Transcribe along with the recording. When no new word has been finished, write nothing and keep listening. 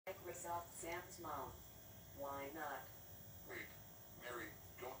off Sam's mouth. Why not? Wait, Mary,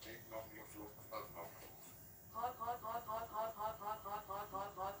 don't take off your foot of no. Hot, hot, hot, hot, hot, hot, hot, hot, hot,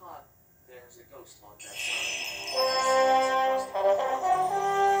 hot, hot, hot. There's a ghost on that side.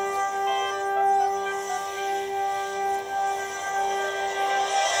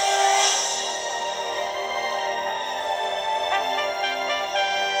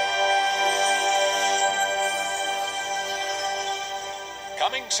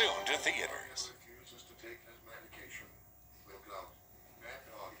 Coming soon to theaters. Refuses to take his medication. Look out. Mad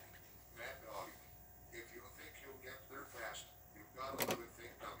dog. Mad dog. If you think you'll get there fast, you've got a good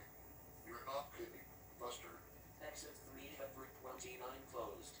thing coming. You're not kidding, Buster. Exit 329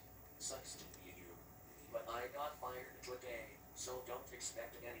 closed. Sucks to be you. But I got fired today, so don't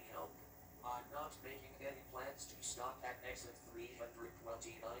expect any help. I'm not making any plans to stop at exit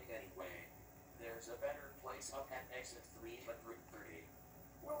 329 anyway. There's a better place up at exit 330.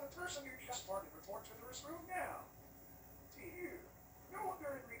 Well, the person you just parted report to the restroom now. To you. No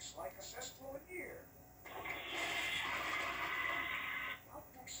wonder it reeks like a cesspool in here. Up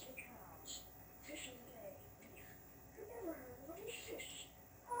next to cows. Fish of the day. You never heard of what is fish.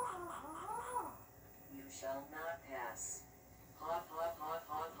 Ha ha ha ha ha. You shall not pass. Hot, hot, hot,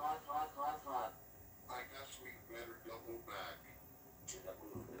 hot, hot, hot, hot, hot. I guess we better double back. To the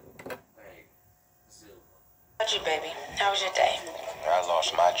moon. Bang. Zoom. How's you, baby? How was your day? I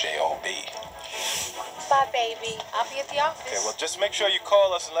lost my J.O.B. Bye, baby. I'll be at the office. Okay, well, just make sure you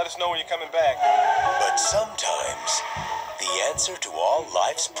call us and let us know when you're coming back. But sometimes, the answer to all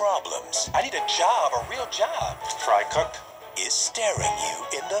life's problems I need a job, a real job. Fry cook. is staring you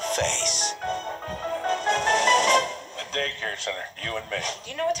in the face. A daycare center, you and me.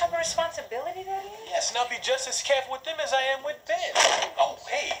 Do you know what type of responsibility that is? Yes, and I'll be just as careful with them as I am with Ben. Oh,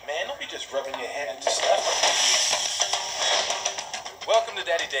 hey, man, don't be just rubbing your head into stuff. Welcome to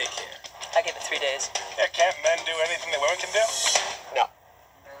Daddy Daycare. I give it 3 days. Yeah, can't men do anything that women can do? No.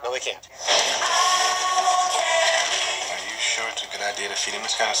 No, they can't. Are you sure it's a good idea to feed him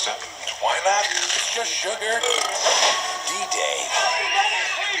this kind of stuff? Why not? It's just sugar. D-Day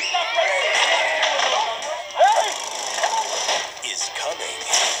is coming.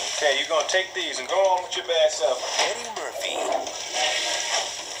 Okay, you're gonna take these and go on with your bad self. Eddie Murphy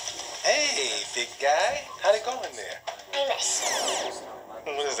Hey, big guy. How'd it go in there? I missed.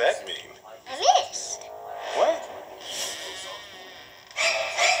 What does that mean? I missed. What?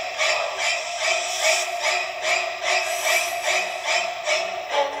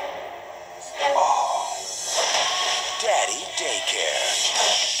 Daddy Daycare.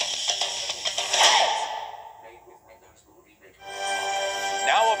 Made with Windows Movie Maker.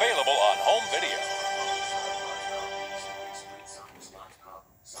 Now available on home video.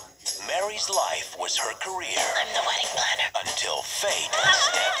 Mary's life was her career I'm the wedding planner. until fate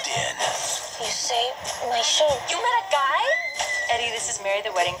stepped in. You saved my shoe. You met a guy? Eddie, this is Mary,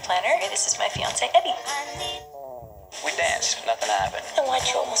 the wedding planner. This is my fiance, Eddie. We danced, nothing happened. Then why'd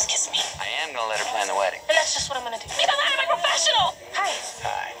you almost kiss me? I am gonna let her plan the wedding. And that's just what I'm gonna do. Because I'm a professional! Hi.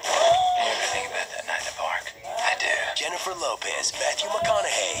 Hi. You ever think about that night in the park? I do. Jenfer Lopez, Matthew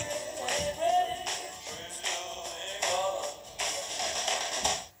McConaughey.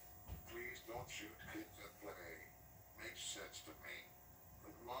 Please don't shoot kids at play. Makes sense to me.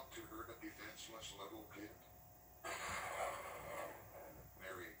 Would want to hurt a defenseless little kid.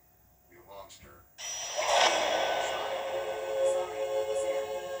 Mary, you monster. Sorry, Sam.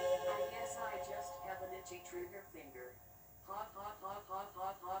 I guess I just have an itchy trigger finger. Hot, hot, hot, hot,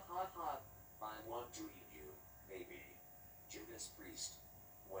 hot, hot, hot, hot. I want to eat you, baby. Judas Priest.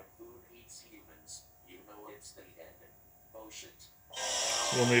 When food eats humans, you know it's the end. Oh shit.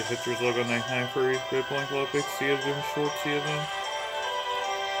 We'll make pictures logo 99 for each bit blank Lopez. See you then, short, see you then.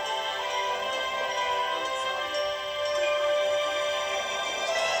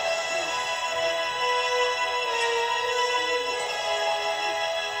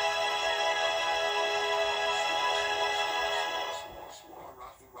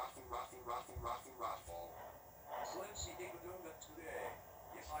 Raffle. Clancy gave a donut today.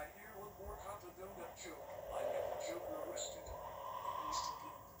 If I hear one more cop a donut joke, I get the Joker arrested. Used to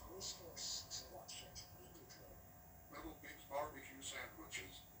be on the police force, so watch it. We do good. Little Pig's barbecue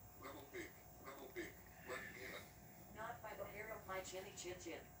sandwiches. Little Pig, let me in. Not by the hair of my chinny chin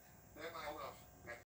chin. Then I'll